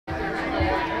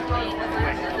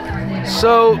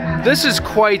So this is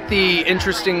quite the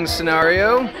interesting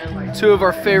scenario. Two of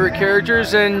our favorite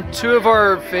characters and two of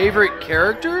our favorite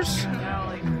characters.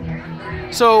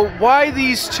 So why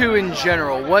these two in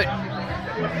general? What?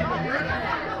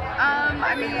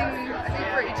 I mean, I think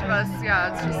for each of us,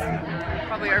 yeah, it's just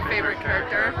probably our favorite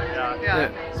character. Yeah.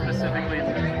 Specifically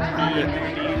the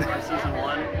for season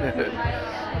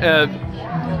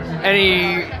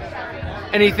 1.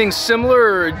 Anything similar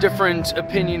or a different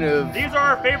opinion of? These are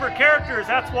our favorite characters,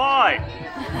 that's why.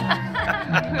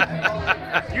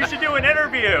 You should do an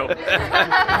interview.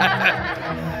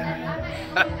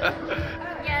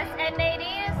 Yes, and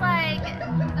Nadine is like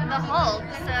the Hulk,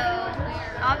 so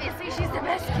obviously she's the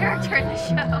best character in the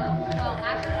show.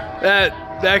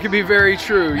 That could be very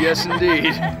true, yes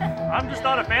indeed. I'm just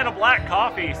not a fan of black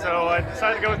coffee, so I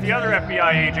decided to go with the other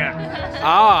FBI agent.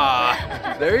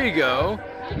 Ah, there you go.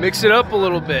 Mix it up a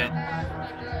little bit.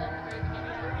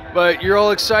 But you're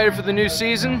all excited for the new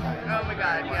season? Oh my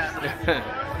god,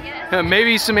 yes.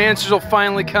 Maybe some answers will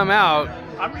finally come out.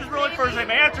 I'm just rooting for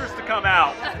some answers to come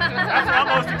out. That's what I'm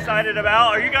most excited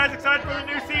about. Are you guys excited for the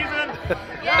new season?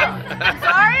 Yes. I'm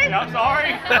sorry? Yeah, I'm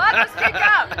sorry. Let us speak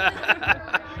up.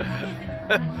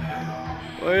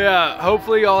 Well, yeah,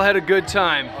 hopefully y'all had a good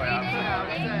time. Oh,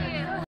 yeah.